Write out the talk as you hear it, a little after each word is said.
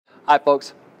Hi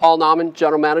folks, Paul Nauman,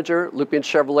 General Manager, Lupient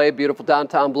Chevrolet, beautiful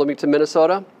downtown Bloomington,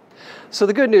 Minnesota. So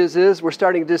the good news is we're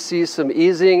starting to see some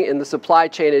easing in the supply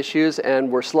chain issues, and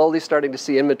we're slowly starting to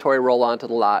see inventory roll onto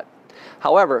the lot.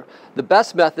 However, the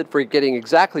best method for getting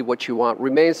exactly what you want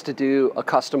remains to do a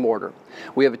custom order.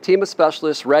 We have a team of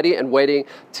specialists ready and waiting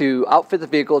to outfit the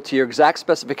vehicle to your exact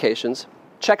specifications.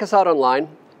 Check us out online,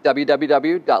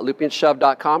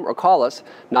 www.lupientchev.com, or call us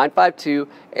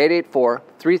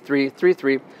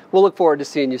 952-884-3333. We'll look forward to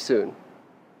seeing you soon.